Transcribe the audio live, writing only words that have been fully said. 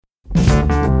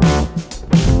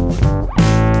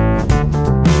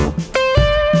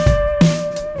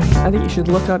I think you should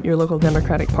look up your local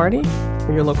Democratic Party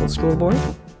or your local school board,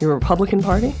 your Republican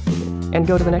Party, and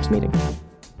go to the next meeting.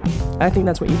 I think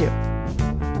that's what you do.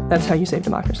 That's how you save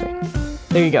democracy.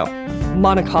 There you go.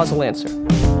 Monocausal answer.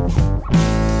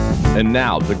 And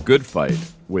now, The Good Fight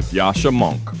with Yascha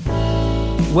Mounk.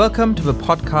 Welcome to the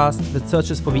podcast that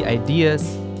searches for the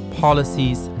ideas,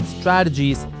 policies, and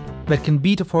strategies that can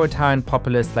beat authoritarian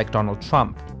populists like Donald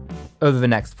Trump over the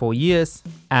next 4 years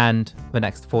and the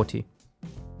next 40.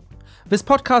 This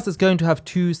podcast is going to have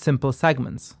two simple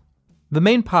segments. The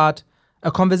main part, a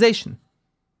conversation.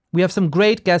 We have some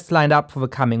great guests lined up for the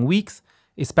coming weeks,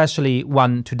 especially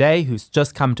one today who's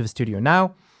just come to the studio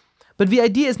now. But the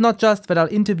idea is not just that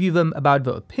I'll interview them about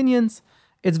their opinions,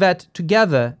 it's that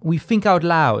together we think out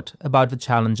loud about the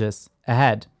challenges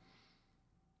ahead.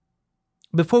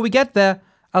 Before we get there,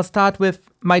 I'll start with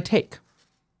my take.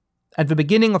 At the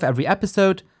beginning of every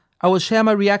episode, I will share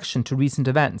my reaction to recent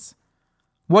events.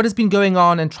 What has been going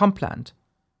on in Trumpland?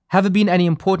 Have there been any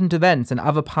important events in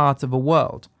other parts of the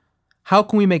world? How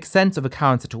can we make sense of the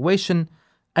current situation?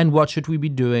 And what should we be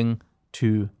doing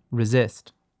to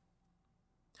resist?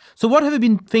 So what have I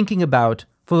been thinking about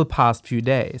for the past few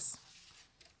days?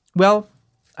 Well,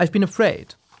 I've been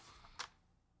afraid.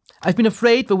 I've been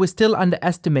afraid that we're still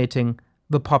underestimating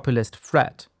the populist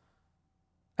threat,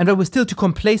 and that we're still too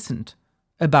complacent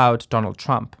about Donald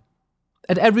Trump.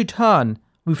 At every turn,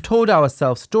 we've told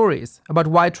ourselves stories about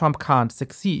why Trump can't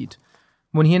succeed.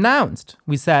 When he announced,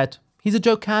 we said, he's a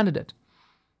joke candidate.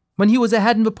 When he was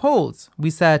ahead in the polls, we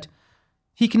said,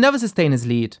 he can never sustain his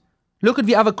lead. Look at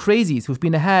the other crazies who've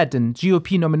been ahead in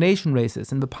GOP nomination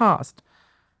races in the past.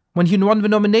 When he won the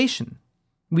nomination,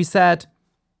 we said,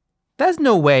 there's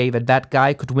no way that that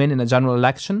guy could win in a general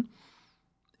election.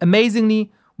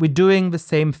 Amazingly, we're doing the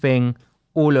same thing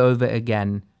all over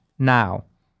again now.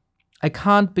 I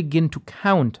can't begin to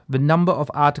count the number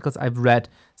of articles I've read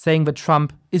saying that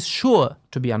Trump is sure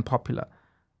to be unpopular.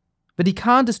 But he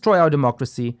can't destroy our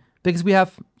democracy because we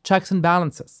have checks and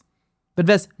balances. But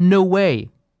there's no way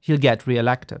he'll get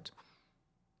re-elected.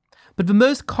 But the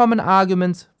most common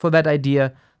arguments for that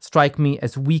idea strike me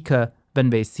as weaker than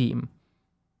they seem.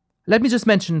 Let me just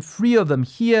mention 3 of them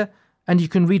here, and you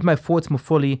can read my thoughts more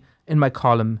fully in my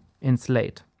column in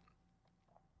Slate.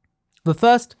 The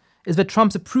first is that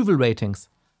Trump's approval ratings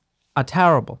are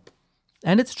terrible.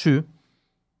 And it's true.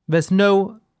 There's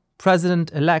no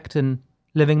president-elect in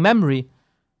living memory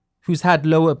who's had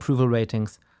lower approval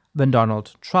ratings than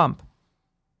Donald Trump.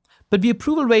 But the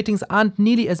approval ratings aren't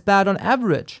nearly as bad on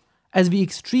average as the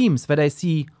extremes that I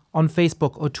see on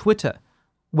Facebook or Twitter,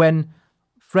 when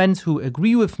friends who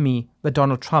agree with me that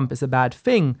Donald Trump is a bad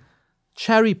thing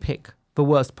cherry pick the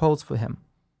worst polls for him.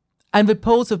 And the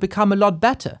polls have become a lot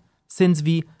better since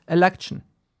the election.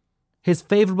 His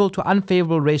favorable to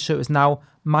unfavorable ratio is now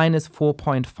minus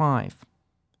 4.5.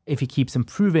 If he keeps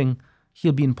improving,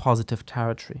 he'll be in positive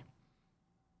territory.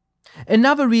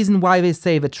 Another reason why they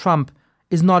say that Trump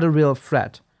is not a real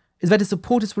threat is that his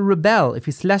supporters will rebel if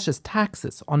he slashes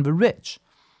taxes on the rich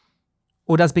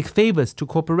or does big favors to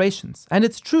corporations. And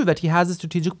it's true that he has a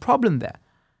strategic problem there.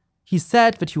 He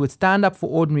said that he would stand up for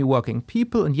ordinary working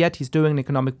people, and yet he's doing an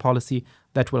economic policy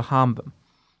that will harm them.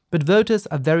 But voters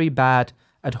are very bad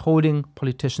at holding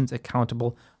politicians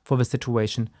accountable for the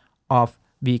situation of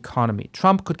the economy.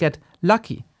 Trump could get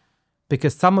lucky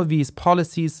because some of these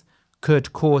policies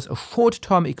could cause a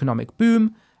short-term economic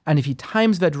boom, and if he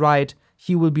times that right,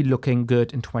 he will be looking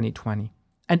good in 2020.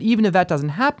 And even if that doesn't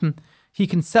happen, he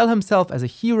can sell himself as a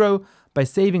hero by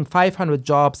saving 500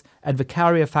 jobs at the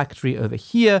Carrier factory over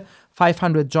here,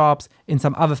 500 jobs in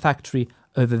some other factory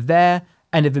over there,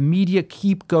 and if the media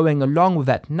keep going along with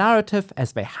that narrative,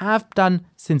 as they have done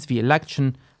since the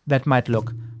election, that might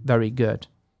look very good.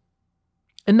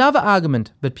 Another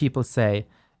argument that people say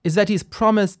is that he's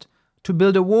promised to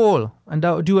build a wall and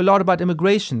do a lot about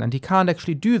immigration, and he can't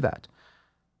actually do that.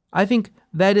 I think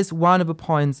that is one of the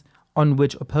points on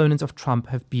which opponents of Trump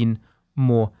have been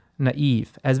more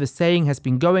naive. As the saying has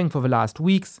been going for the last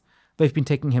weeks, they've been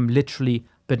taking him literally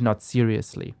but not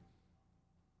seriously.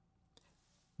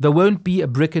 There won't be a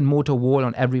brick and mortar wall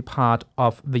on every part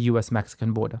of the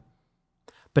US-Mexican border.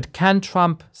 But can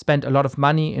Trump spend a lot of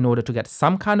money in order to get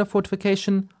some kind of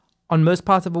fortification on most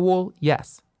parts of the wall?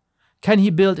 Yes. Can he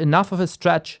build enough of a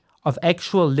stretch of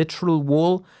actual literal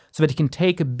wall so that he can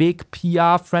take a big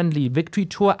PR-friendly victory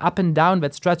tour up and down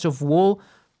that stretch of wall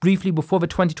briefly before the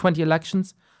 2020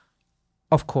 elections?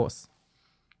 Of course.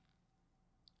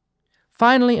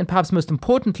 Finally, and perhaps most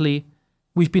importantly,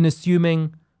 we've been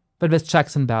assuming that there's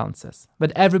checks and balances,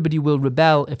 that everybody will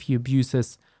rebel if he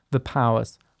abuses the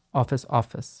powers of his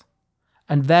office.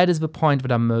 And that is the point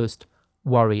that I'm most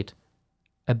worried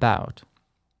about.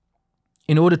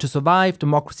 In order to survive,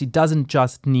 democracy doesn't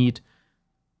just need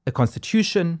a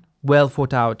constitution, well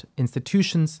thought out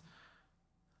institutions.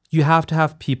 You have to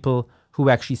have people who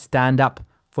actually stand up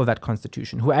for that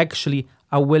constitution, who actually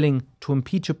are willing to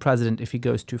impeach a president if he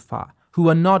goes too far, who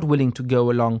are not willing to go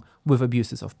along with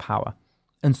abuses of power.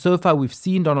 And so far, we've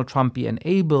seen Donald Trump be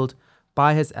enabled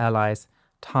by his allies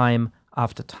time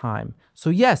after time. So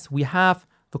yes, we have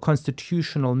the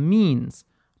constitutional means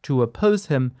to oppose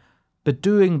him, but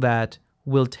doing that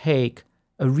will take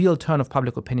a real turn of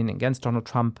public opinion against Donald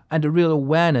Trump and a real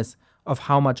awareness of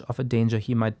how much of a danger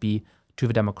he might be to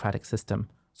the democratic system.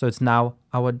 So it's now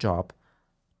our job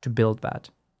to build that.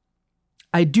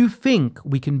 I do think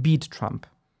we can beat Trump,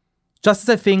 just as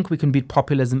I think we can beat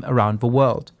populism around the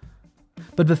world.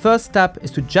 But the first step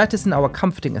is to jettison our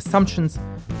comforting assumptions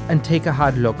and take a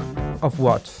hard look of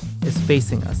what is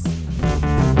facing us.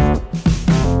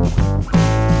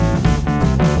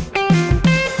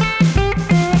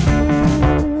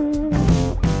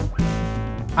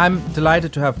 I'm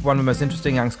delighted to have one of the most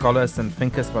interesting young scholars and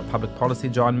thinkers about public policy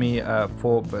join me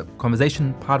for the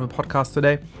conversation part of the podcast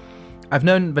today. I've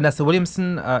known Vanessa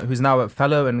Williamson, who's now a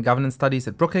fellow in governance studies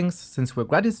at Brookings, since we were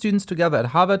graduate students together at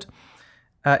Harvard.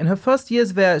 In her first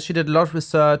years there, she did a lot of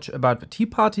research about the Tea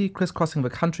Party, crisscrossing the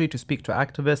country to speak to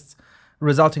activists. The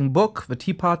resulting book, The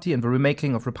Tea Party and the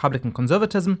Remaking of Republican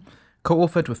Conservatism,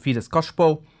 co-authored with Fides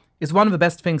Koshpo, is one of the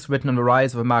best things written on the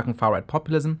rise of American far-right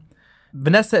populism.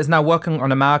 Vanessa is now working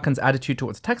on Americans' attitude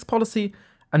towards tax policy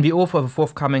and the author of the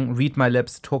forthcoming Read My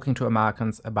Lips, Talking to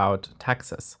Americans About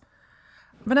Taxes.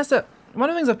 Vanessa, one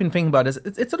of the things I've been thinking about is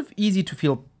it's sort of easy to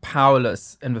feel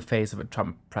powerless in the face of a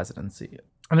Trump presidency.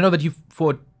 I know that you've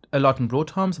thought a lot in broad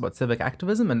terms about civic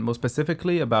activism and more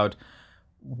specifically about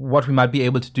what we might be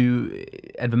able to do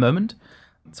at the moment.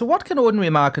 So what can ordinary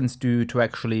Americans do to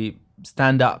actually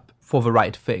stand up for the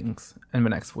right things in the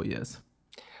next 4 years?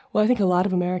 Well, I think a lot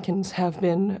of Americans have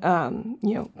been,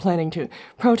 planning to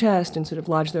protest and sort of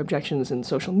lodge their objections in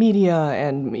social media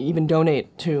and even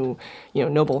donate to,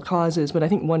 noble causes. But I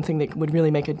think one thing that would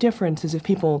really make a difference is if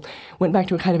people went back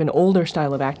to a kind of an older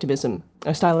style of activism,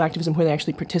 a style of activism where they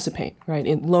actually participate, right,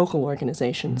 in local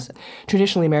organizations. Mm-hmm.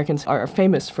 Traditionally, Americans are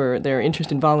famous for their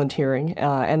interest in volunteering,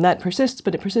 and that persists,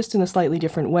 but it persists in a slightly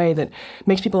different way that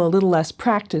makes people a little less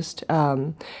practiced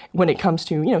when it comes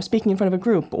to, speaking in front of a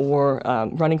group or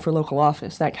running for local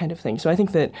office, that kind of thing. So I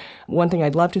think that one thing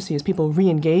I'd love to see is people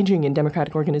re-engaging in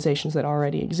democratic organizations that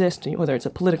already exist, whether it's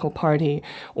a political party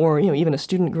or even a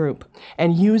student group,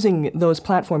 and using those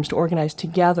platforms to organize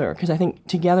together, because I think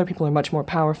together people are much more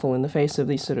powerful in the face of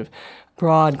these sort of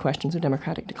broad questions of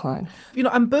democratic decline.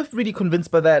 I'm both really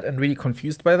convinced by that and really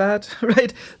confused by that,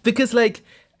 right? Because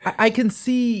I can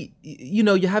see,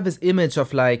 you have this image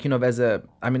of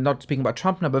not speaking about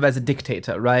Trump now, but there's a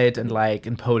dictator, right? And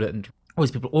in Poland,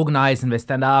 always people organize and they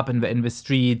stand up in the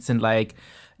streets and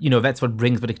that's what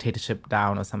brings the dictatorship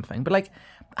down or something. But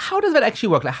how does that actually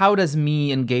work? How does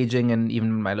me engaging in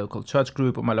even my local church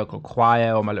group or my local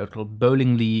choir or my local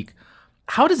bowling league,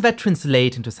 how does that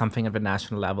translate into something at the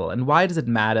national level? And why does it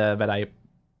matter that I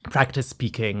practice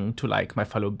speaking to my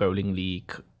fellow bowling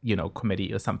league,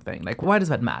 committee or something? Why does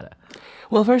that matter?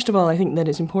 Well, first of all, I think that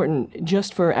it's important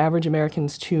just for average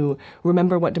Americans to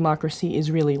remember what democracy is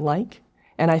really like.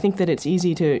 And I think that it's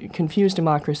easy to confuse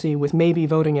democracy with maybe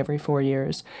voting every 4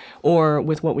 years or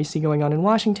with what we see going on in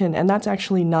Washington. And that's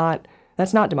actually not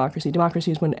democracy.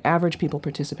 Democracy is when average people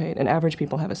participate and average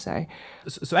people have a say.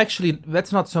 So actually,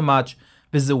 that's not so much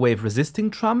this is a way of resisting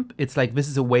Trump. It's this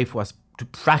is a way for us to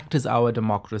practice our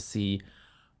democracy,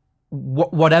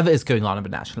 whatever is going on at the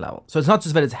national level. So it's not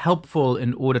just that it's helpful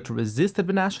in order to resist at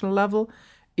the national level.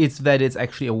 It's that it's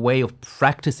actually a way of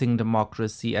practicing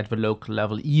democracy at the local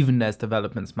level, even as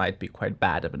developments might be quite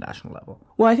bad at the national level.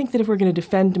 Well, I think that if we're going to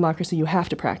defend democracy, you have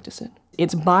to practice it.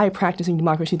 It's by practicing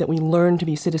democracy that we learn to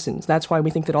be citizens. That's why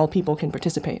we think that all people can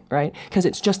participate, right? Because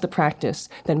it's just the practice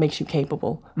that makes you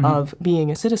capable of being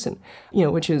a citizen,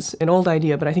 which is an old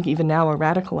idea, but I think even now a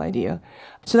radical idea.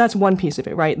 So that's one piece of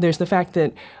it, right? There's the fact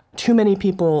that too many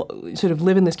people sort of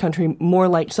live in this country more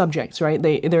like subjects, right?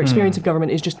 Their experience of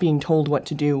government is just being told what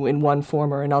to do in one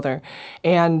form or another.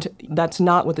 And that's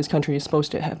not what this country is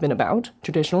supposed to have been about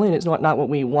traditionally, and it's not what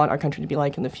we want our country to be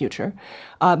like in the future.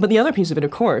 But the other piece of it,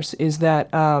 of course, is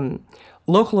that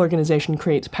local organization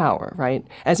creates power, right?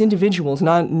 As individuals,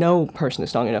 no person is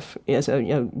strong enough as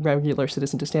a regular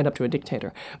citizen to stand up to a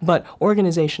dictator, but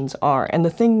organizations are. And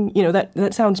the thing,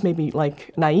 that sounds maybe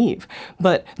like naive,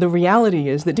 but the reality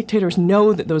is that dictators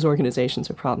know that those organizations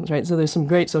are problems, right? So there's some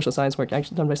great social science work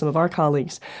actually done by some of our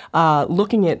colleagues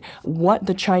looking at what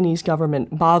the Chinese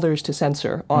government bothers to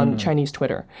censor on Chinese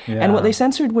Twitter. Yeah. And what they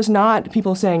censored was not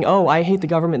people saying, oh, I hate the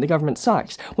government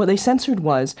sucks. What they censored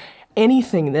was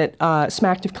anything that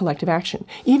smacked of collective action,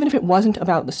 even if it wasn't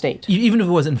about the state. Even if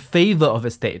it was in favor of a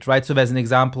state, right? So there's an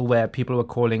example where people were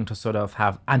calling to sort of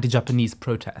have anti-Japanese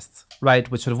protests,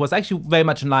 right? Which sort of was actually very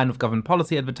much in line with government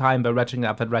policy at the time, by ratcheting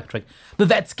up that rhetoric. But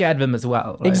that scared them as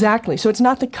well, right? Exactly. So it's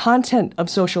not the content of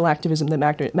social activism that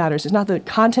matters. It's not the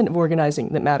content of organizing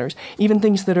that matters. Even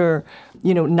things that are,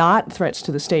 not threats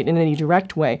to the state in any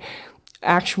direct way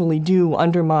actually do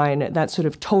undermine that sort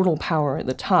of total power at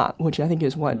the top, which I think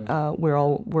is what we're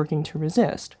all working to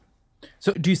resist.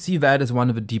 So do you see that as one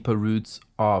of the deeper roots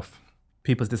of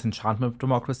people's disenchantment with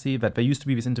democracy, that there used to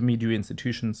be these intermediary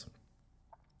institutions?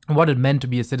 And what it meant to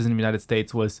be a citizen of the United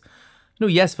States was,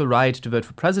 yes, the right to vote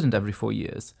for president every 4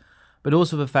 years, but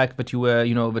also the fact that you were,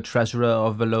 the treasurer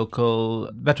of the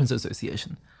local Veterans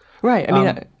Association. Right.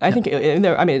 I think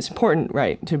it's important,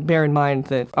 right, to bear in mind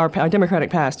that our democratic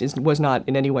past was not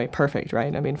in any way perfect,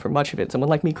 right? For much of it,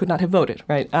 someone like me could not have voted,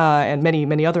 right? And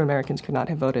many other Americans could not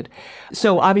have voted.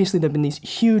 So obviously there have been these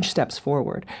huge steps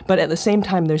forward. But at the same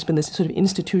time, there's been this sort of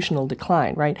institutional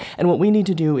decline, right? And what we need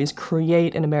to do is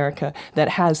create an America that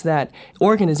has that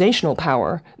organizational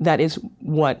power that is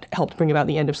what helped bring about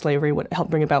the end of slavery, what helped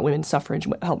bring about women's suffrage,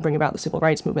 what helped bring about the civil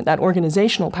rights movement, that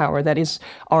organizational power that is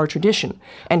our tradition,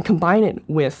 and combine it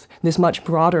with this much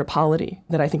broader polity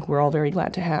that I think we're all very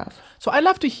glad to have. So I'd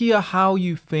love to hear how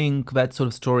you think that sort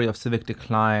of story of civic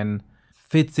decline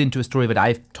fits into a story that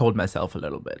I've told myself a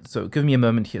little bit. So give me a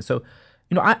moment here. So,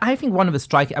 I think one of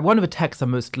the texts I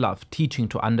most love teaching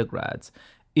to undergrads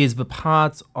is the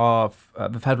parts of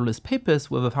the Federalist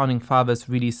Papers where the founding fathers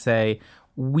really say,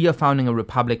 we are founding a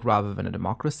republic rather than a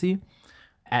democracy.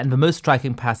 And the most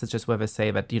striking passage is where they say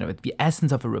that, the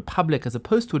essence of a republic as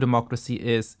opposed to a democracy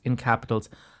is, in capitals,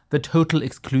 the total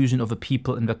exclusion of a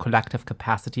people in their collective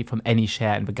capacity from any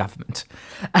share in the government.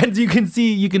 And you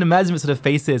can imagine the sort of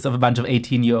faces of a bunch of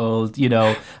 18-year-old,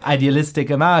 idealistic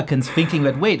Americans thinking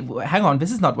that, wait, hang on,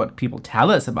 this is not what people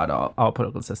tell us about our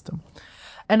political system.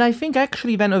 And I think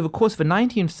actually then over the course of the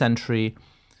 19th century,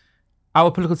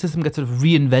 our political system gets sort of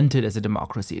reinvented as a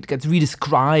democracy. It gets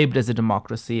redescribed as a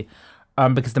democracy.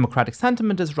 Because democratic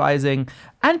sentiment is rising,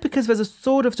 and because there's a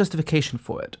sort of justification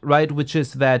for it, right? Which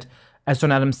is that, as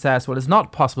John Adams says, well, it's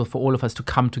not possible for all of us to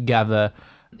come together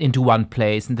into one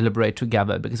place and deliberate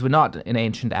together because we're not in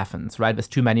ancient Athens, right? There's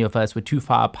too many of us, we're too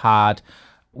far apart,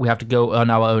 we have to go earn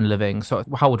our own living. So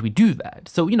how would we do that?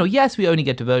 So, yes, we only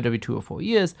get to vote every 2 or 4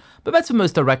 years, but that's the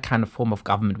most direct kind of form of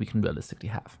government we can realistically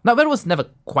have. Now, that was never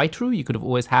quite true. You could have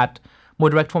always had more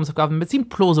direct forms of government, but it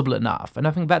seemed plausible enough. And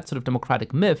I think that sort of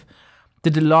democratic myth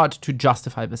did a lot to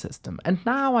justify the system. And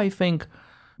now I think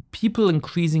people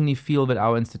increasingly feel that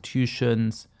our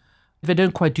institutions, they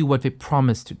don't quite do what they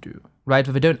promise to do, right?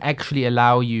 That they don't actually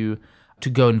allow you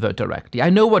to go and vote directly. I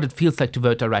know what it feels like to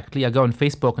vote directly. I go on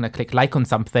Facebook and I click like on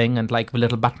something and the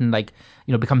little button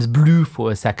becomes blue for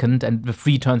a second and the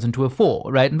 3 turns into a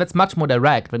 4, right? And that's much more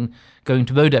direct than going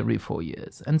to vote every 4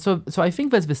 years. And so I think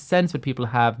there's this sense that people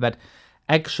have that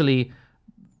actually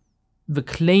the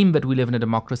claim that we live in a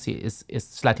democracy is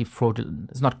slightly fraudulent.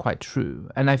 It's not quite true.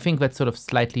 And I think that's sort of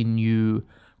slightly new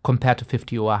compared to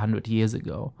 50 or 100 years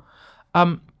ago.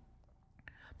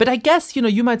 But I guess,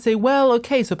 you might say, well,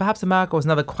 okay, so perhaps America was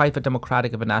never quite that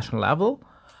democratic at a national level,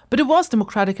 but it was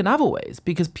democratic in other ways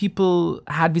because people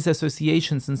had these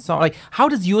associations and so on. How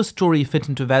does your story fit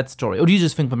into that story? Or do you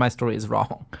just think that my story is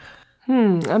wrong?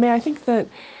 I think that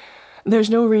there's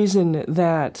no reason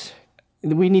that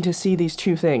we need to see these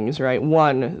two things, right?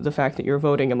 One, the fact that you're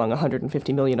voting among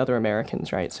 150 million other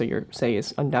Americans, right? So your say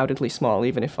is undoubtedly small,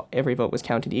 even if every vote was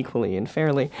counted equally and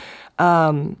fairly.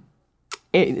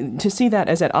 To see that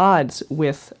as at odds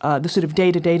with the sort of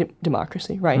day-to-day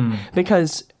democracy, right?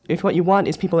 Because if what you want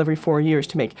is people every 4 years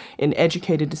to make an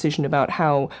educated decision about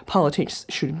how politics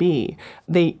should be,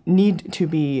 they need to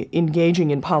be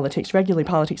engaging in politics. Regularly,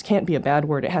 politics can't be a bad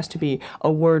word. It has to be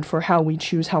a word for how we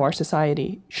choose how our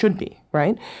society should be,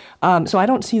 right? So I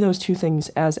don't see those two things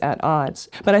as at odds.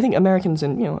 But I think Americans,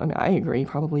 and I agree,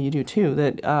 probably you do too,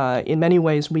 that in many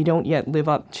ways we don't yet live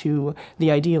up to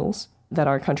the ideals that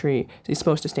our country is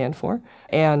supposed to stand for.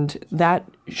 And that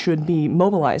should be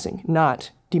mobilizing,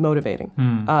 not demotivating.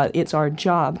 It's our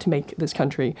job to make this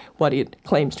country what it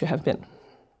claims to have been.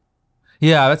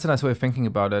 Yeah, that's a nice way of thinking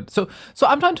about it. So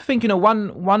I'm trying to think,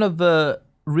 one of the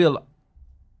real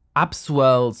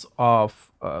upswells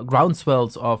of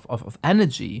groundswells of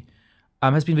energy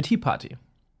has been the Tea Party,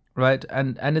 right?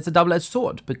 And it's a double-edged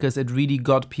sword because it really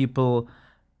got people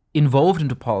involved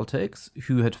into politics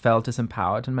who had felt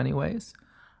disempowered in many ways.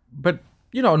 But,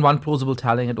 in one plausible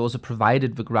telling, it also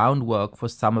provided the groundwork for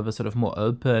some of the sort of more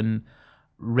open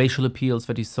racial appeals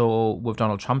that you saw with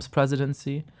Donald Trump's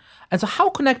presidency. And so how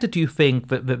connected do you think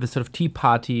the sort of Tea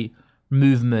Party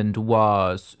movement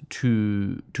was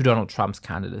to Donald Trump's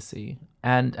candidacy?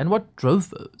 And what drove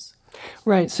those?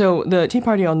 Right. So the Tea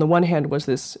Party, on the one hand,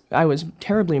 I was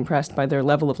terribly impressed by their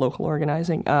level of local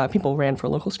organizing. People ran for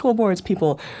local school boards.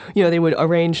 People, they would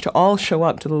arrange to all show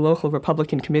up to the local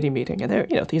Republican committee meeting.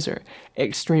 And these are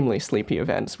extremely sleepy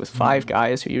events with 5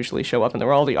 guys who usually show up, and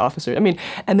they're all the officers.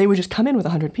 And they would just come in with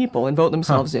 100 people and vote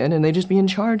themselves in, and they'd just be in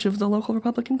charge of the local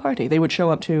Republican Party. They would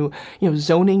show up to,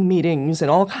 zoning meetings and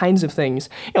all kinds of things.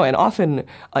 And often,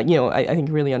 I think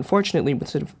really unfortunately, with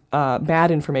sort of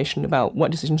bad information about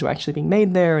what decisions were actually being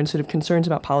made there, and sort of concerns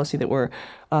about policy that were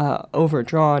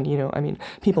overdrawn.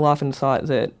 People often thought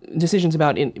that decisions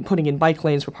about putting in bike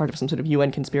lanes were part of some sort of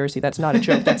UN conspiracy. That's not a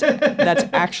joke. That's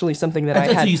actually something that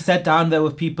I had. So you sat down there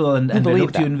with people and they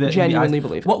looked you in the genuinely eyes.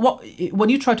 believed. What when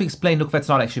you tried to explain, look, that's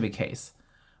not actually the case,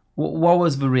 what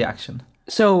was the reaction?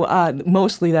 So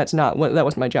mostly that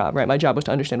wasn't my job, right? My job was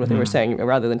to understand what they were saying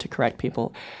rather than to correct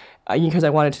people, because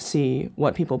I wanted to see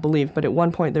what people believed. But at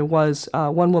one point there was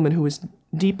one woman who was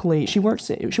she worked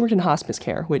in hospice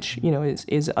care, which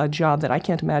is a job that I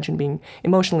can't imagine being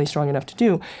emotionally strong enough to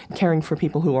do, caring for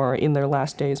people who are in their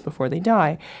last days before they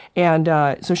die. And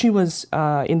so she was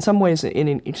in some ways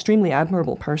an extremely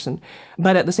admirable person,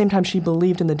 but at the same time she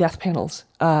believed in the death panels.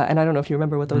 And I don't know if you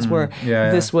remember what those were.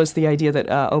 Yeah. This was the idea that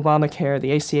Obamacare,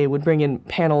 the ACA, would bring in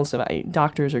panels of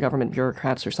doctors or government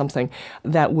bureaucrats or something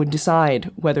that would decide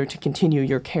whether to continue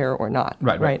your care or not.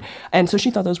 Right. And so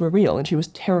she thought those were real, and she was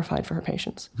terrified for her patients.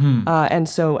 And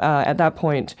so at that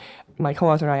point, my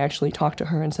co-author and I actually talked to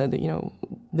her and said that,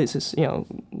 this is,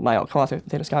 my co-author,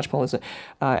 Theda Skocpol, is an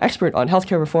expert on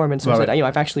healthcare reform. And so I said,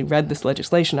 I've actually read this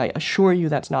legislation. I assure you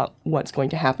that's not what's going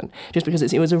to happen. Just because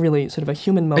it was a really sort of a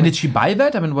human moment. And did she buy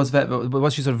that?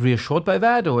 Was she sort of reassured by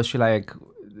that? Or was she like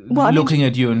looking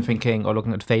at you and thinking, or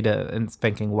looking at Theda and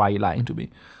thinking, why are you lying to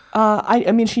me?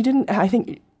 She didn't, I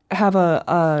think, have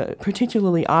a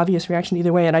particularly obvious reaction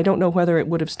either way, and I don't know whether it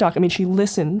would have stuck. She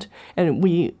listened, and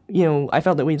we, I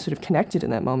felt that we'd sort of connected in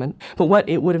that moment. But what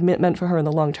it would have meant for her in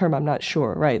the long term, I'm not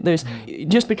sure, right? There's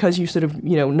just because you sort of,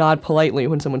 nod politely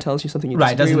when someone tells you something you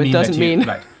disagree with doesn't mean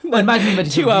right. Well, it might mean that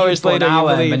 2 hours later you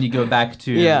believe. and then you go back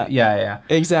to yeah.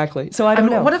 Exactly. So I don't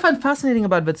know. What I find fascinating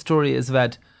about that story is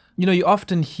that you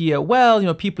often hear,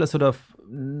 people are sort of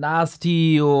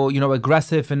nasty or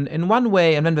aggressive in one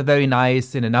way, and then they're very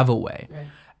nice in another way, right.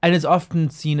 And it's often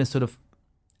seen as sort of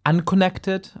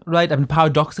unconnected, right?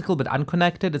 Paradoxical but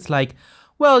unconnected. It's like,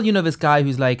 this guy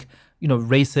who's like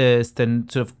racist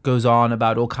and sort of goes on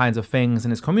about all kinds of things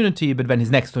in his community, but then his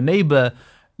next door neighbor,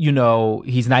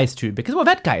 he's nice to because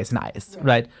that guy is nice,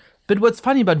 right? But what's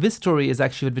funny about this story is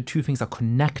actually that the two things are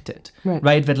connected,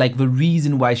 right? That like the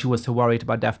reason why she was so worried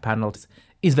about death panels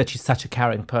is that she's such a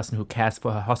caring person who cares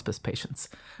for her hospice patients,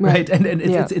 right? And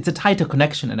it's a tighter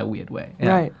connection in a weird way.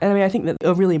 Yeah. Right. And I think that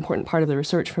a really important part of the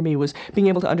research for me was being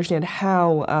able to understand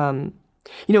how,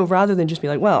 rather than just be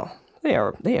like, well,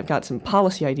 they have got some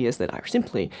policy ideas that are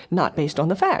simply not based on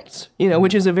the facts,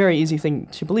 which is a very easy thing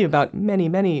to believe about many,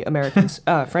 many Americans,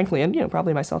 frankly, and,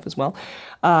 probably myself as well.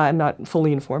 I'm not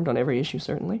fully informed on every issue,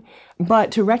 certainly.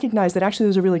 But to recognize that actually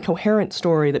there's a really coherent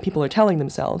story that people are telling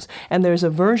themselves, and there's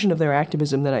a version of their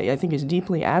activism that I think is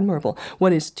deeply admirable.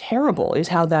 What is terrible is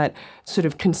how that sort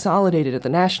of consolidated at the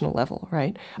national level,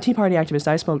 right? Tea Party activists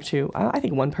I spoke to, I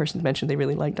think one person mentioned they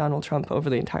really liked Donald Trump over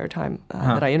the entire time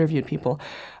that I interviewed people.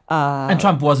 And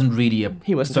Trump wasn't really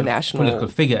he wasn't a national political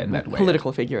figure in that way.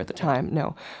 Political figure at the time,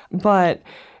 no. But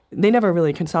they never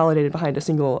really consolidated behind a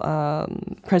single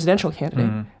presidential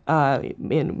candidate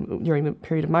during the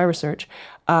period of my research.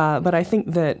 But I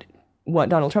think that what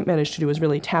Donald Trump managed to do is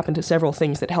really tap into several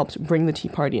things that helped bring the Tea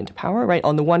Party into power, right?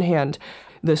 On the one hand,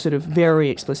 the sort of very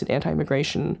explicit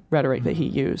anti-immigration rhetoric that he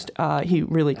used. He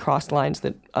really crossed lines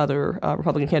that other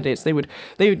Republican candidates,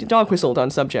 they dog whistled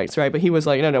on subjects, right? But he was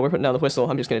like, no, we're putting down the whistle.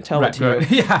 I'm just going to tell it to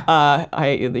you. Yeah.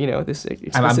 This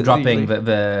I'm dropping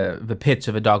the pitch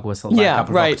of a dog whistle by a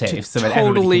couple of octaves. So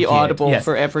totally audible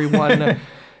for everyone.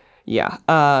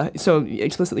 So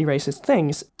explicitly racist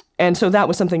things. And so that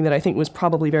was something that I think was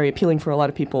probably very appealing for a lot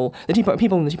of people.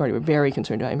 People in the Tea Party were very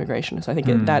concerned about immigration. So I think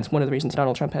that's one of the reasons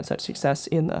Donald Trump had such success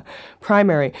in the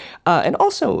primary. And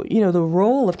also, the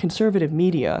role of conservative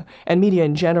media and media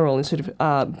in general in sort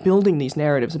of building these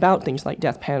narratives about things like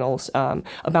death panels,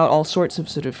 about all sorts of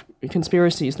sort of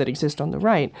conspiracies that exist on the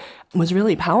right, was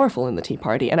really powerful in the Tea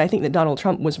Party. And I think that Donald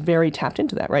Trump was very tapped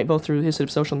into that, right? Both through his sort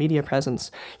of social media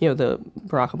presence, the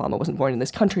Barack Obama wasn't born in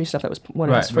this country stuff, that was one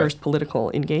of his first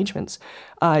political engagements,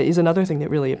 is another thing that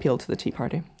really appealed to the Tea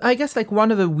Party. I guess like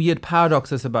one of the weird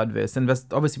paradoxes about this, and there's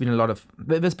obviously been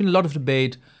there's been a lot of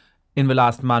debate in the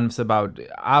last months about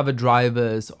are the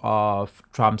drivers of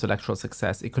Trump's electoral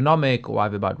success economic or are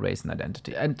they about race and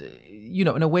identity? And,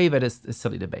 in a way that is a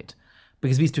silly debate.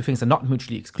 Because these two things are not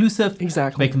mutually exclusive.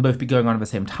 Exactly. They can both be going on at the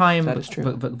same time. That is true.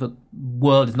 The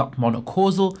world is not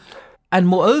monocausal. And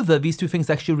moreover, these two things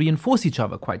actually reinforce each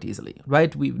other quite easily,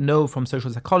 right? We know from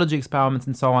social psychology experiments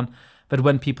and so on that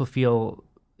when people feel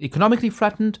economically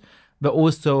threatened, they're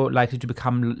also likely to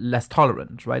become less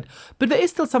tolerant, right? But there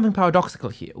is still something paradoxical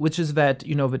here, which is that,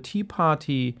 the Tea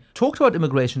Party talked about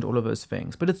immigration and all of those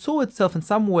things, but it saw itself in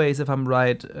some ways, if I'm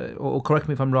right, or correct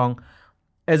me if I'm wrong,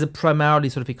 as a primarily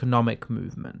sort of economic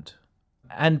movement.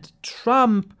 And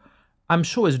Trump, I'm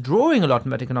sure, is drawing a lot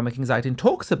from that economic anxiety and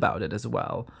talks about it as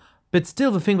well. But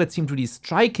still, the thing that seemed really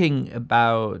striking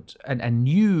about and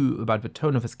new about the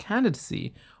tone of his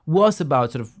candidacy was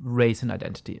about sort of race and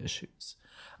identity issues.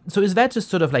 So is that just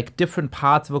sort of like different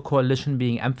parts of a coalition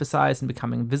being emphasized and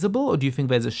becoming visible, or do you think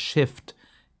there's a shift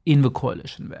in the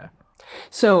coalition there?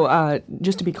 So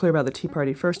just to be clear about the Tea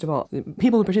Party, first of all,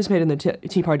 people who participated in the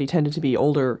Tea Party tended to be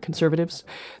older conservatives.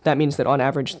 That means that on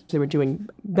average they were doing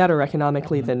better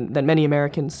economically than many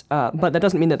Americans. But that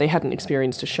doesn't mean that they hadn't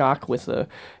experienced a shock with the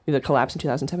collapse in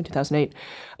 2007, 2008.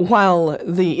 While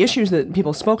the issues that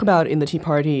people spoke about in the Tea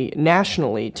Party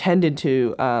nationally tended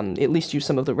to at least use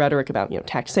some of the rhetoric about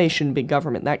taxation, big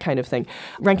government, that kind of thing,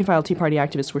 rank-and-file Tea Party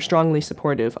activists were strongly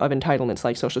supportive of entitlements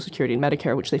like Social Security and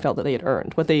Medicare, which they felt that they had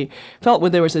earned. What they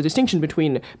felt there was a distinction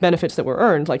between benefits that were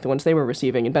earned, like the ones they were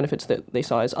receiving, and benefits that they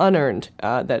saw as unearned,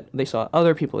 that they saw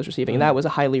other people as receiving. And that was a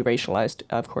highly racialized,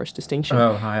 of course, distinction.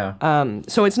 Oh, yeah.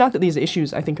 So it's not that these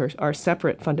issues, I think, are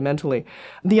separate fundamentally.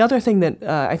 The other thing that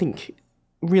I think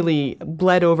really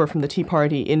bled over from the Tea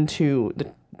Party into the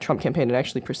Trump campaign and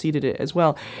actually preceded it as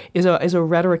well is a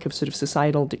rhetoric of sort of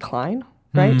societal decline.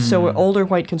 Right? So older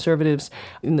white conservatives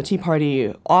in the Tea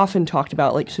Party often talked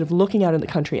about like sort of looking out in the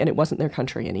country and it wasn't their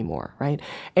country anymore, right?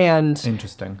 And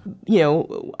interesting.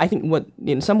 I think what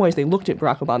in some ways they looked at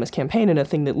Barack Obama's campaign and a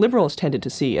thing that liberals tended to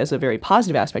see as a very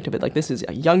positive aspect of it, like this is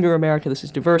a younger America, this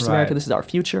is diverse America, this is our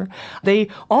future. They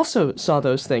also saw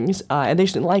those things and they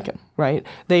just didn't like them, right?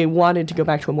 They wanted to go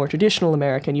back to a more traditional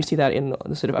America, and you see that in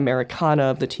the sort of Americana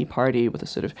of the Tea Party with the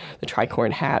sort of the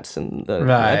tricorn hats and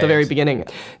at the very beginning.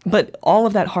 But all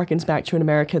of that harkens back to an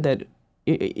America that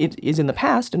it is in the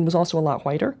past and was also a lot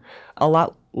whiter, a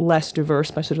lot less diverse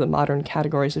by sort of the modern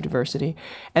categories of diversity.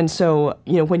 And so,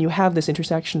 when you have this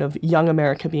intersection of young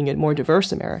America being a more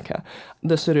diverse America,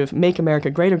 the sort of Make America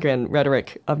Great Again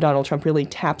rhetoric of Donald Trump really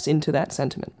taps into that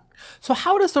sentiment. So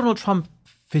how does Donald Trump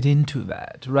fit into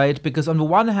that, right? Because on the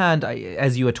one hand,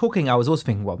 as you were talking, I was also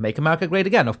thinking, well, Make America Great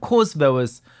Again. Of course, there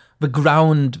was the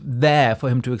ground there for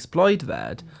him to exploit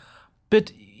that.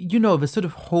 But, the sort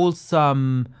of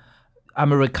wholesome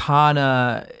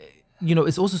Americana,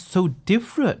 is also so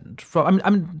different from,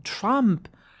 I mean, Trump,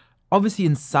 obviously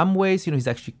in some ways, he's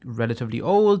actually relatively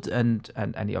old and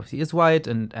he obviously is white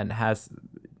and has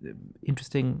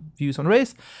interesting views on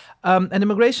race and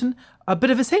immigration. But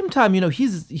at the same time,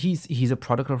 he's a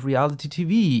product of reality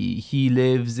TV. He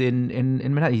lives in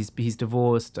Manhattan. He's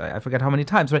divorced. I forget how many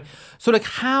times, right? So like,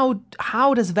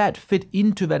 how does that fit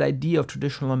into that idea of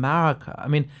traditional America? I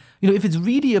mean, if it's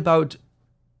really about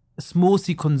small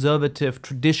c conservative,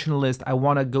 traditionalist, I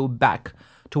want to go back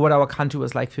to what our country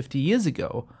was like 50 years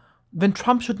ago, then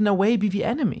Trump should in a way be the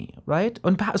enemy, right?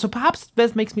 And so perhaps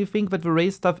that makes me think that the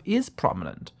race stuff is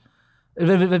prominent.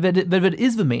 That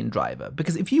is the main driver.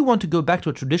 Because if you want to go back to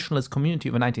a traditionalist community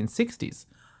of the 1960s,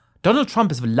 Donald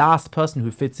Trump is the last person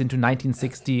who fits into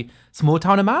 1960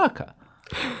 small-town America,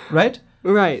 right?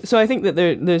 Right. So I think that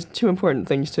there's two important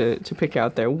things to pick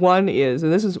out there. One is,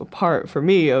 and this is a part for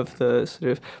me of the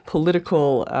sort of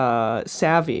political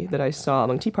savvy that I saw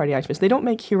among Tea Party activists, they don't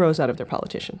make heroes out of their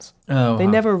politicians. They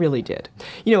never really did.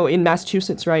 In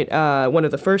Massachusetts, right, one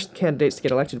of the first candidates to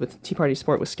get elected with Tea Party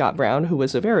support was Scott Brown, who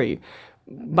was a very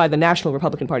by the national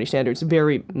Republican Party standards,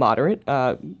 very moderate,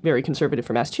 very conservative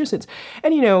for Massachusetts.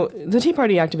 And, the Tea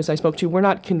Party activists I spoke to were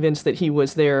not convinced that he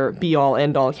was their be-all,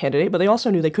 end-all candidate, but they also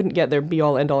knew they couldn't get their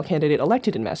be-all, end-all candidate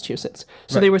elected in Massachusetts.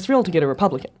 So they were thrilled to get a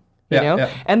Republican.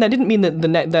 And that didn't mean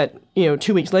that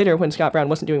 2 weeks later, when Scott Brown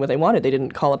wasn't doing what they wanted, they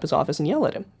didn't call up his office and yell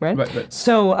at him, right? Right.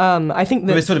 So I think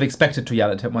that... We're sort of expected to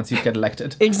yell at him once you get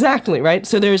elected. Exactly, right?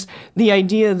 So there's the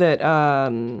idea that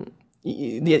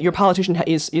your politician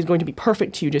is going to be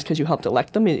perfect to you just because you helped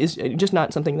elect them is just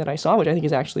not something that I saw, which I think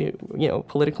is actually,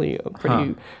 politically a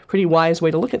pretty wise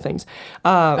way to look at things.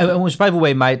 Which, by the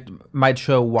way, might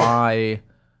show why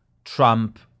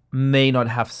Trump may not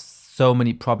have so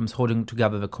many problems holding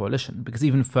together the coalition, because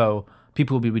even though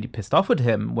people will be really pissed off with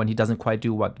him when he doesn't quite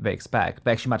do what they expect,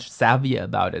 they're actually much savvier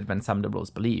about it than some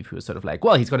liberals believe, who are sort of like,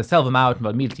 well, he's going to sell them out and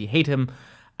they'll immediately hate him,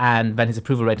 and then his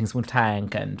approval ratings will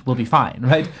tank and we'll be fine,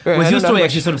 right? Whereas your story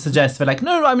actually sort of suggests they're like,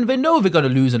 no, they know they're going to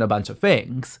lose on a bunch of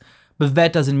things, but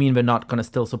that doesn't mean they're not going to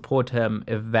still support him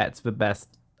if that's the best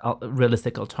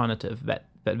realistic alternative that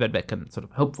can sort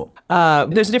of hope for.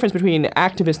 There's a difference between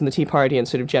activists in the Tea Party and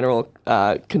sort of general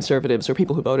conservatives or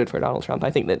people who voted for Donald Trump.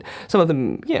 I think that some of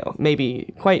them, may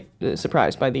be quite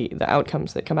surprised by the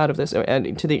outcomes that come out of this,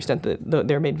 and to the extent that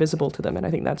they're made visible to them. And I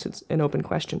think it's an open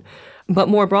question. But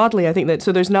more broadly, I think that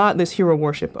so there's not this hero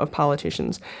worship of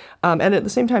politicians, and at the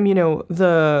same time,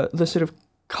 the sort of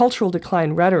cultural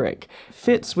decline rhetoric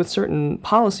fits with certain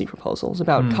policy proposals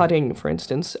about cutting, for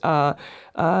instance,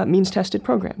 means-tested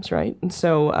programs, right? And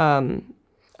so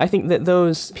I think that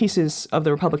those pieces of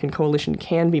the Republican coalition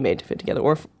can be made to fit together.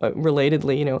 Or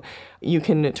relatedly, you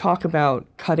can talk about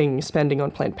cutting spending on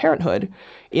Planned Parenthood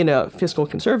in a fiscal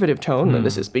conservative tone, that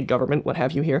this is big government, what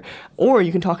have you here, or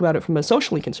you can talk about it from a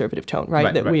socially conservative tone,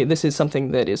 right? This is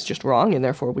something that is just wrong, and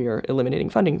therefore we are eliminating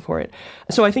funding for it.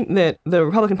 So I think that the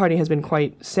Republican Party has been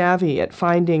quite savvy at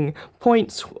finding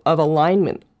points of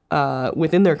alignment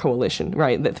within their coalition,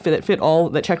 right,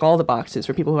 that check all the boxes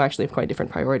for people who actually have quite different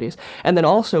priorities, and then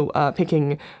also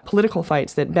picking political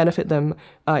fights that benefit them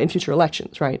in future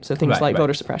elections, right? So things like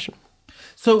voter suppression.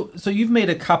 So you've made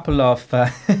a couple of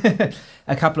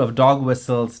dog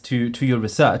whistles to your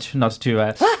research, not to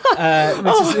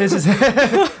which is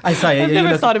I'm sorry. I've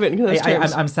never thought of it in those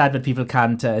terms. I'm sad that people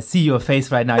can't see your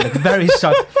face right now. You look very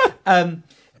shocked.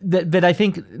 But I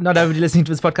think not everybody listening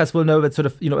to this podcast will know that sort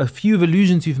of, a few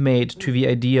allusions you've made to the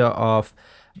idea of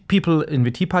people in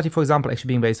the Tea Party, for example, actually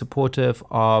being very supportive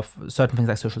of certain things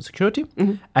like Social Security,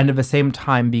 and at the same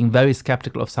time being very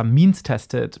skeptical of some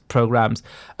means-tested programs,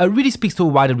 really speaks to a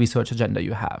wider research agenda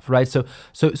you have, right? So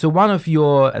one of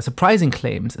your surprising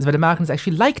claims is that Americans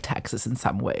actually like taxes in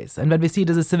some ways, and that they see it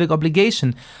as a civic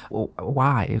obligation.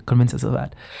 Why? Convince us of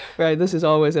that. Right, this is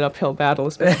always an uphill battle,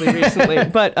 especially recently.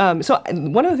 But so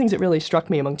one of the things that really struck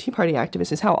me among Tea Party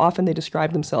activists is how often they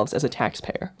describe themselves as a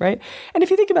taxpayer, right? And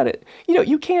if you think about it,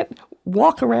 you can't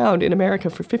walk around in America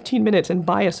for 15 minutes and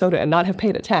buy a soda and not have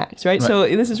paid a tax, right? So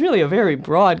this is really a very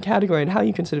broad category and how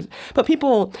you consider. But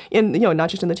people in, not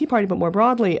just in the Tea Party, but more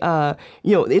broadly,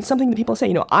 it's something that people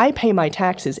say, I pay my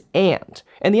taxes and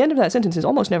the end of that sentence is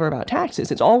almost never about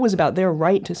taxes. It's always about their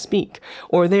right to speak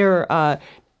or their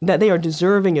that they are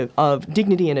deserving of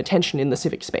dignity and attention in the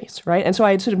civic space, right? And so I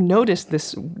had sort of noticed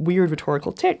this weird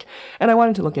rhetorical tick, and I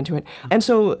wanted to look into it. And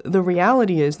so the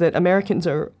reality is that Americans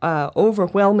are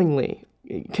overwhelmingly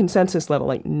consensus level,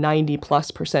 like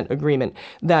 90+% agreement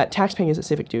that taxpaying is a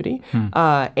civic duty.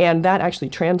 And that actually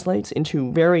translates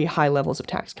into very high levels of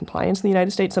tax compliance in the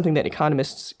United States, something that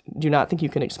economists do not think you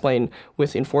can explain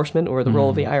with enforcement or the role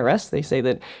of the IRS. They say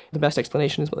that the best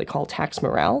explanation is what they call tax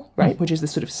morale, right? Which is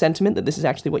this sort of sentiment that this is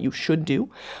actually what you should do.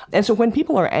 And so when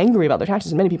people are angry about their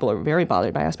taxes, and many people are very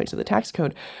bothered by aspects of the tax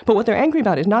code, but what they're angry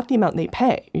about is not the amount they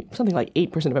pay. Something like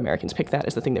 8% of Americans pick that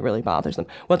as the thing that really bothers them.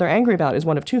 What they're angry about is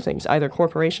one of two things, either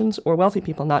corporations or wealthy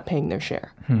people not paying their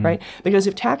share, right? Because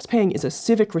if tax paying is a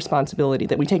civic responsibility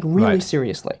that we take really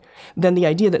seriously, then the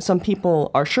idea that some people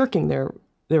are shirking their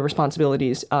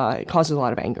responsibilities causes a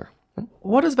lot of anger.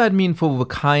 What does that mean for the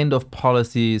kind of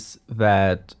policies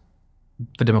that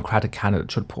the Democratic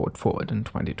candidate should put forward in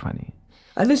 2020?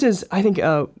 This is, I think,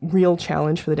 a real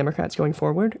challenge for the Democrats going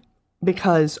forward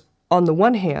because on the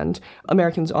one hand,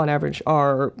 Americans on average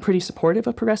are pretty supportive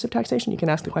of progressive taxation. You can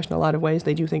ask the question a lot of ways.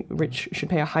 They do think rich should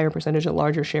pay a higher percentage, a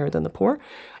larger share than the poor.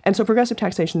 And so progressive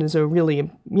taxation is a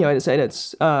really,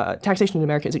 taxation in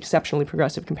America is exceptionally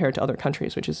progressive compared to other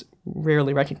countries, which is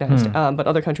rarely recognized. But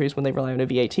other countries, when they rely on a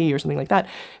VAT or something like that,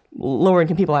 lower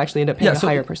income people actually end up paying a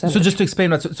higher percentage. So just to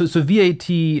explain that, so VAT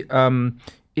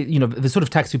the sort of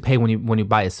tax you pay when you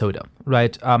buy a soda,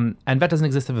 right? And that doesn't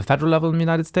exist at the federal level in the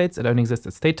United States. It only exists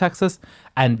at state taxes,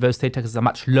 and those state taxes are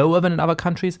much lower than in other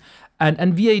countries.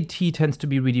 And VAT tends to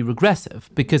be really regressive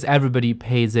because everybody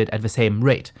pays it at the same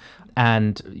rate.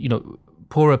 And,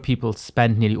 poorer people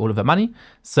spend nearly all of their money.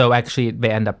 So actually they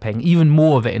end up paying even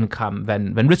more of their income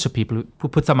than richer people who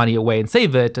put some money away and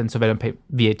save it. And so they don't pay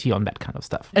VAT on that kind of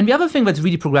stuff. And the other thing that's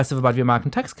really progressive about the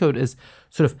American tax code is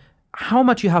sort of how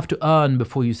much you have to earn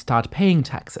before you start paying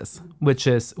taxes, which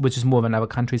is more than other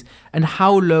countries, and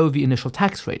how low the initial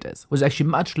tax rate is, which is actually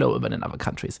much lower than in other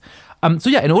countries.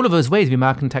 In all of those ways, the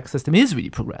American tax system is really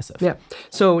progressive. Yeah.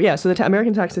 So the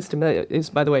American tax system is,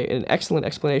 by the way, an excellent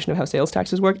explanation of how sales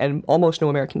taxes work, and almost no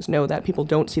Americans know that. People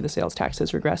don't see the sales tax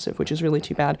as regressive, which is really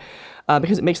too bad,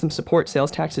 because it makes them support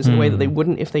sales taxes in a way that they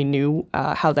wouldn't if they knew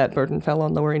how that burden fell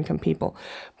on lower income people.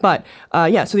 But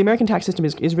so the American tax system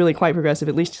is really quite progressive,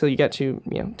 at least till you get to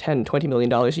 $10, $20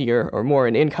 million a year or more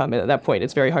in income. And at that point,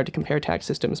 it's very hard to compare tax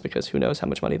systems because who knows how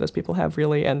much money those people have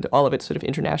really, and all of it's sort of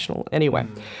international anyway.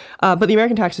 But the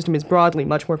American tax system is broadly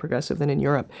much more progressive than in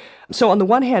Europe. So on the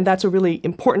one hand, that's a really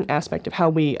important aspect of how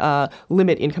we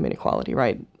limit income inequality,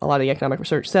 right? A lot of the economic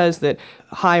research says that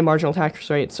high marginal tax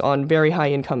rates on very high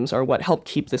incomes are what help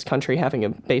keep this country having a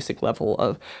basic level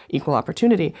of equal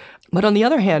opportunity. But on the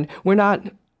other hand, we're not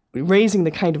raising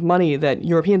the kind of money that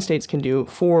European states can do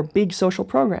for big social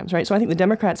programs, right? So I think the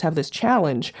Democrats have this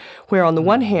challenge where on the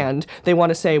one hand, they want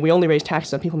to say we only raise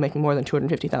taxes on people making more than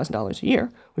 $250,000 a year,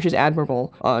 which is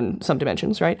admirable on some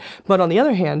dimensions, right? But on the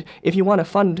other hand, if you want to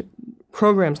fund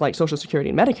programs like Social Security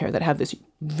and Medicare that have this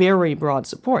very broad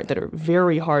support, that are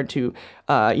very hard to,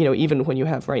 even when you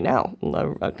have right now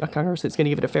a Congress that's going to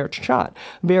give it a fair shot,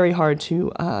 very hard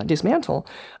to dismantle,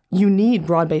 you need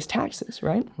broad-based taxes,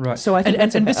 right? Right. So I think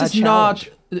and this is not,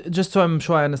 challenge. just so I'm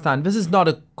sure I understand, this is not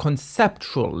a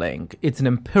conceptual link, it's an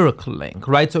empirical link,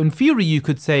 right? So in theory, you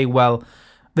could say, well,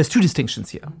 there's two distinctions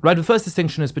here, right? The first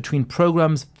distinction is between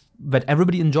programs that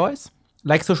everybody enjoys,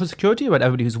 like Social Security, right?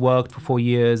 Everybody who's worked for 4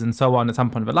 years and so on at some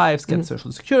point of their lives gets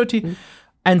Social Security.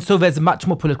 And so there's much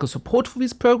more political support for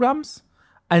these programs.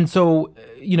 And so,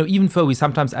 even though we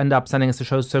sometimes end up sending a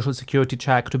Social Security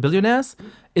check to billionaires,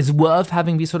 it's worth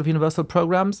having these sort of universal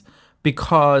programs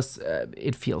because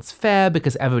it feels fair,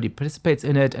 because everybody participates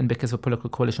in it, and because the political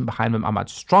coalition behind them are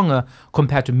much stronger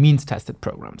compared to means-tested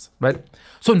programs, right?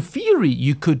 So in theory,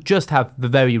 you could just have the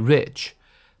very rich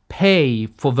pay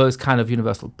for those kind of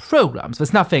universal programs.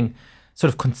 There's nothing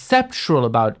sort of conceptual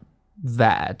about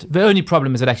that. The only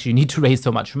problem is that actually you need to raise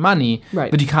so much money, right,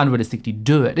 but you can't realistically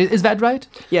do it. Is that right?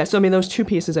 Yeah, so those two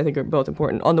pieces I think are both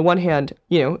important. On the one hand,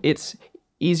 it's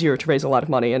easier to raise a lot of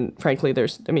money, and frankly,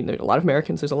 there's a lot of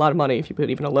Americans, there's a lot of money if you put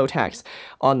even a low tax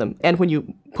on them. And when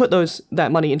you put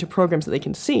that money into programs that they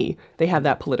can see, they have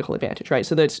that political advantage, right?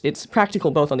 So it's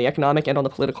practical both on the economic and on the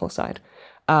political side.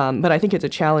 But I think it's a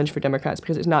challenge for Democrats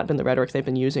because it's not been the rhetoric they've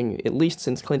been using, at least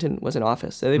since Clinton was in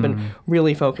office. So they've been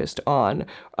really focused on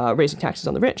raising taxes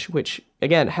on the rich, which,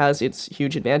 again, has its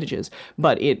huge advantages.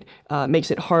 But it makes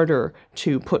it harder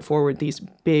to put forward these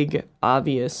big,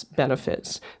 obvious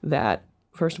benefits that,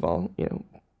 first of all,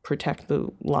 protect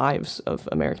the lives of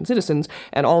American citizens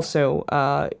and also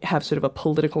have sort of a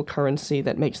political currency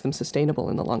that makes them sustainable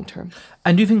in the long term.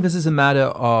 And do you think this is a matter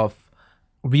of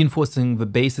reinforcing the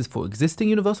basis for existing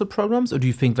universal programs, or do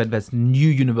you think that there's new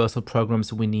universal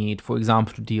programs we need, for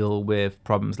example, to deal with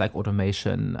problems like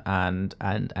automation and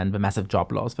the massive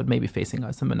job loss that may be facing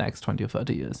us in the next 20 or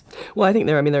 30 years? Well, I think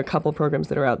there are a couple of programs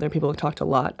that are out there. People have talked a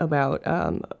lot about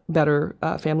better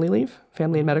family leave,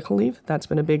 family and medical leave. That's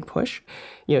been a big push,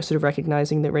 sort of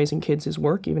recognizing that raising kids is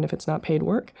work, even if it's not paid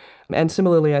work. And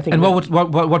similarly, I think... And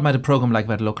what might a program like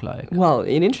that look like? Well,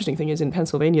 an interesting thing is in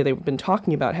Pennsylvania, they've been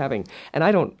talking about having, and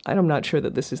I'm not sure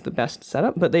that this is the best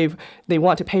setup, but they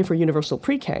want to pay for universal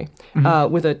pre-K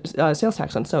with a sales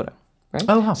tax on soda. Right?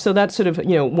 Oh, wow. So that's sort of,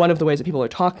 one of the ways that people are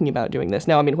talking about doing this.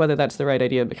 Now, whether that's the right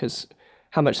idea because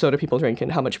how much soda people drink and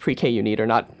how much pre-K you need are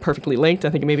not perfectly linked. I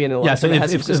think maybe in a lot of it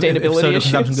has some sustainability if soda issues.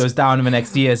 consumption goes down in the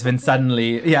next years, then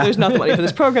suddenly, there's not the money for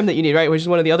this program that you need, right? Which is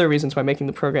one of the other reasons why making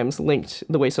the programs linked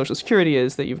the way Social Security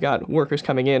is, that you've got workers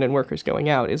coming in and workers going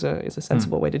out, is a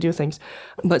sensible way to do things.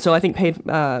 But so I think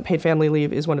paid family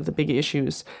leave is one of the big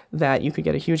issues that you could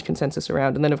get a huge consensus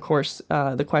around. And then, of course,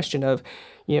 the question of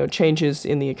changes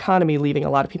in the economy leaving a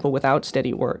lot of people without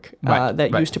steady work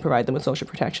used to provide them with social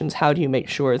protections. How do you make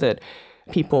sure that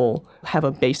people have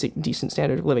a basic, decent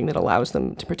standard of living that allows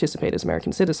them to participate as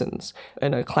American citizens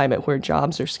in a climate where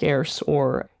jobs are scarce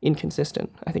or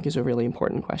inconsistent? I think is a really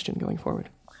important question going forward.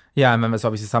 Yeah, and then there's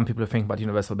obviously some people who think about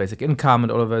universal basic income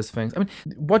and all of those things. I mean,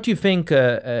 what do you think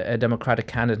a Democratic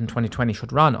candidate in 2020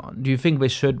 should run on? Do you think they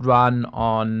should run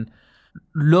on,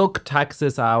 look,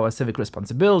 taxes are our civic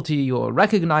responsibility, or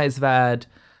recognize that,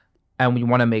 and we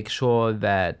want to make sure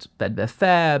that they're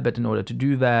fair, but in order to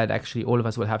do that, actually all of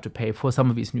us will have to pay for some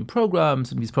of these new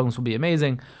programs, and these programs will be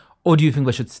amazing? Or do you think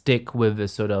we should stick with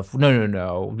this sort of,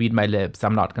 no, read my lips,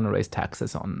 I'm not going to raise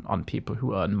taxes on people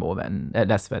who earn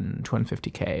less than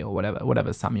 250K or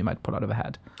whatever sum you might pull out of a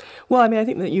hat? Well, I mean, I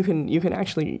think that you can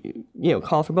actually,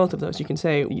 call for both of those. You can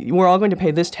say, we're all going to pay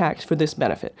this tax for this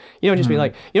benefit. You don't just be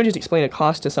like, you don't just explain a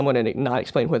cost to someone and not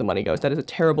explain where the money goes. That is a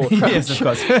terrible approach. Yes, of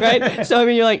course. Right? So, I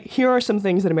mean, you're like, here are some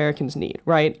things that Americans need,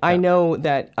 right? Yeah. I know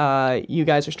that you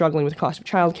guys are struggling with the cost of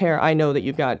childcare. I know that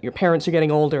your parents are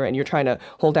getting older and you're trying to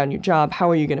hold down your job. How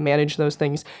are you going to manage those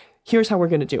things? Here's how we're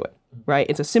going to do it, right?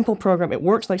 It's a simple program. It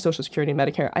works like Social Security and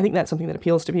Medicare. I think that's something that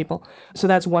appeals to people. So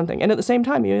that's one thing. And at the same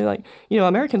time,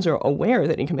 Americans are aware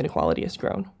that income inequality has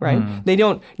grown, right? They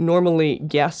don't normally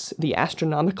guess the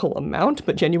astronomical amount,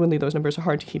 but genuinely those numbers are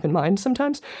hard to keep in mind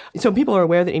sometimes. So people are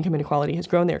aware that income inequality has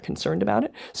grown. They're concerned about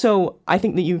it. So I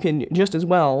think that you can just as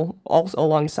well, also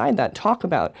alongside that, talk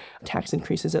about tax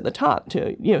increases at the top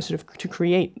to, to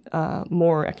create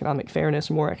more economic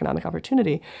fairness, more economic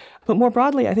opportunity. But more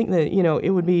broadly, I think that, it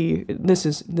would be, this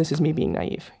is me being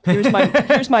naive. Here's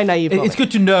my naive moment. It's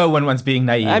good to know when one's being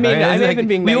naive. I mean, right? I've been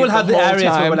being naive. We all have the areas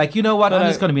time, where we're like, you know what, I'm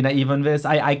just going to be naive on this.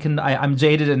 I'm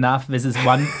jaded enough. This is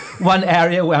one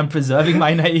area where I'm preserving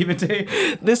my naivety.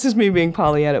 This is me being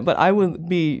Pollyanna, but I would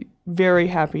be very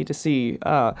happy to see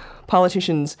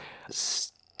politicians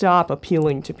stop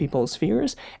appealing to people's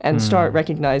fears and start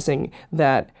recognizing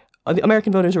that the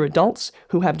American voters are adults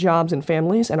who have jobs and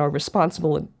families and are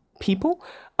responsible people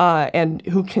and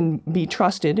who can be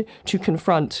trusted to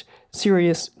confront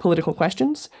serious political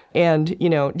questions and,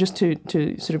 just to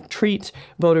sort of treat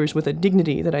voters with a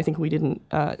dignity that I think we didn't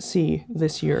see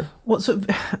this year. Well, so,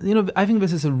 I think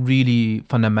this is a really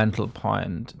fundamental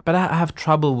point, but I have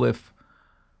trouble with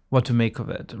what to make of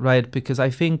it, right? Because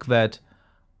I think that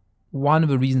one of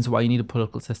the reasons why you need a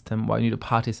political system, why you need a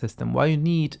party system, why you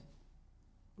need,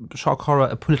 shock horror,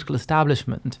 a political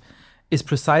establishment, is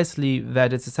precisely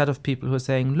that it's a set of people who are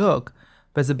saying, look,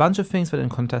 there's a bunch of things that are in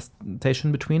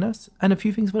contestation between us and a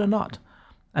few things that are not.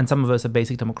 And some of those are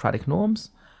basic democratic norms.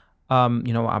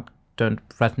 Don't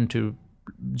threaten to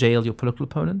jail your political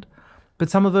opponent. But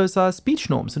some of those are speech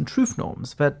norms and truth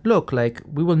norms that, look, like,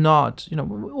 we will not,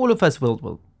 all of us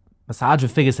will massage the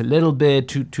figures a little bit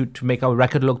to make our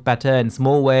record look better in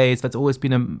small ways. That's always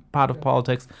been a part of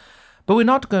politics. But we're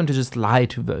not going to just lie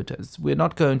to voters. We're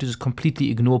not going to just completely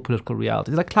ignore political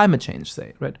realities, like climate change,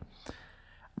 say, right?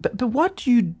 But what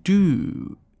do you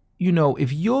do,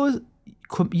 if you're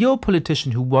a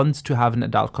politician who wants to have an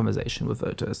adult conversation with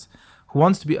voters, who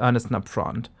wants to be earnest and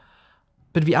upfront,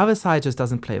 but the other side just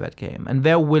doesn't play that game, and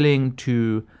they're willing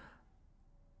to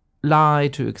lie,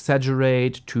 to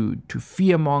exaggerate, to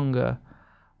fearmonger.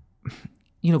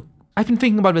 I've been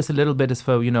thinking about this a little bit as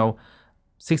though,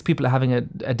 6 people are having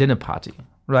a dinner party,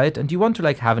 right? And you want to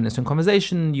have an instant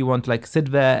conversation. You want to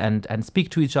sit there and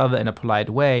speak to each other in a polite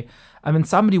way. And then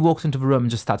somebody walks into the room and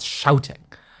just starts shouting.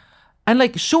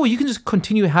 And sure, you can just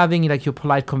continue having your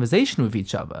polite conversation with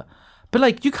each other.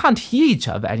 But you can't hear each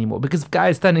other anymore because the guy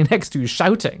is standing next to you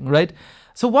shouting, right?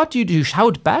 So what do? You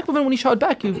shout back? But then when you shout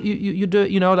back, you do,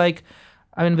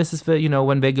 this is the,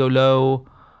 when they go low,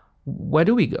 where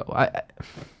do we go?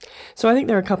 So I think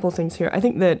there are a couple of things here. I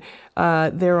think that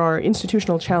there are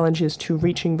institutional challenges to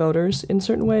reaching voters in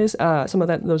certain ways. Some of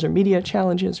those are media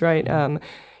challenges, right?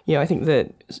 I think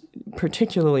that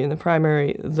particularly in the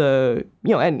primary, the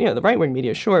right-wing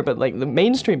media, sure, but the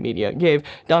mainstream media gave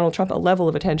Donald Trump a level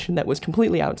of attention that was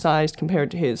completely outsized compared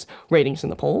to his ratings in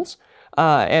the polls.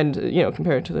 And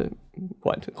compared to the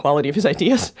quality of his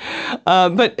ideas.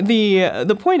 But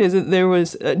the point is that there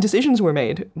was decisions were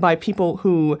made by people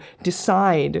who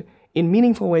decide in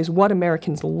meaningful ways what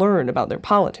Americans learn about their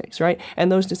politics, right? And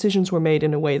those decisions were made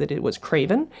in a way that it was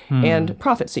craven and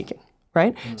profit-seeking,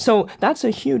 right? So that's a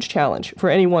huge challenge for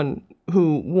anyone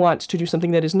who wants to do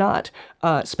something that is not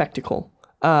spectacle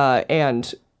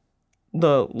and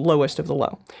the lowest of the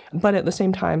low. But at the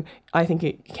same time, I think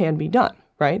it can be done.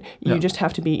 Right? You just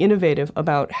have to be innovative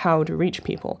about how to reach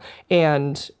people.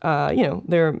 And,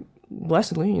 there are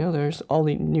blessedly, there's all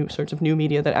the new sorts of new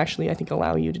media that actually, I think,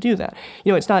 allow you to do that.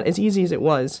 It's not as easy as it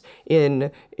was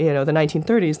in, the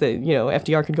 1930s that,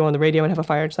 FDR could go on the radio and have a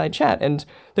fireside chat. And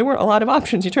there weren't a lot of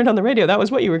options. You turned on the radio, that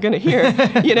was what you were going to hear,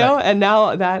 and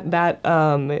now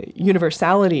that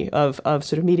universality of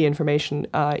sort of media information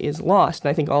is lost. And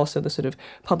I think also the sort of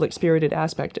public-spirited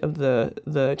aspect of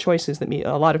the choices that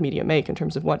a lot of media make in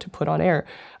terms of what to put on air,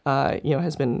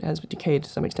 has decayed to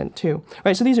some extent too.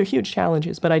 Right. So these are huge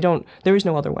challenges, but there is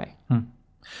no other way.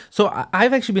 So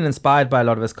I've actually been inspired by a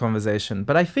lot of this conversation,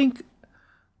 but I think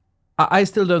I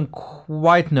still don't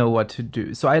quite know what to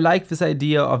do. So I like this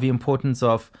idea of the importance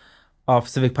of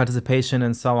civic participation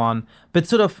and so on, but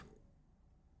sort of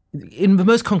in the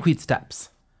most concrete steps.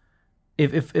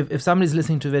 If somebody's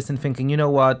listening to this and thinking, you know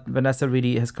what, Vanessa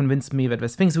really has convinced me that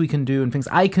there's things we can do and things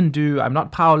I can do, I'm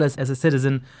not powerless as a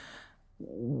citizen,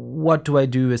 what do I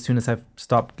do as soon as I've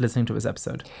stopped listening to this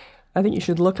episode? I think you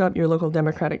should look up your local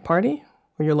Democratic Party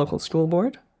or your local school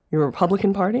board, your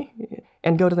Republican Party,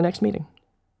 and go to the next meeting.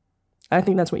 I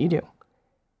think that's what you do.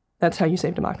 That's how you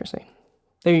save democracy.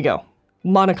 There you go.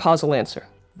 Monocausal answer.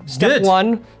 Step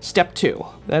 1, step 2.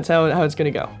 That's how it's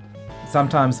going to go.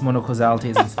 Sometimes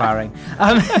monocausality is inspiring.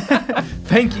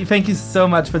 Thank you so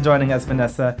much for joining us,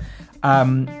 Vanessa.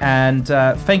 And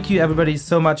thank you, everybody,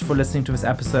 so much for listening to this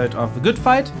episode of The Good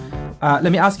Fight. Let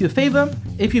me ask you a favor.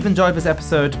 If you've enjoyed this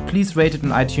episode, please rate it on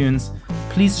iTunes.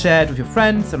 Please share it with your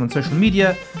friends and on social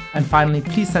media. And finally,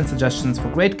 please send suggestions for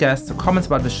great guests or comments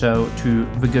about the show to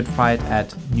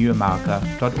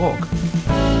thegoodfight@newamerica.org.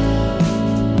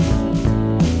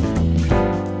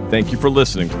 Thank you for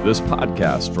listening to this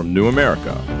podcast from New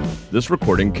America. This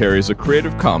recording carries a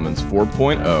Creative Commons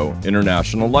 4.0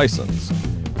 international license.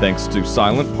 Thanks to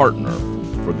Silent Partner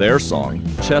for their song,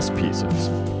 Chess Pieces.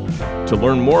 To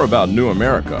learn more about New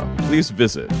America, please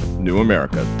visit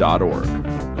newamerica.org.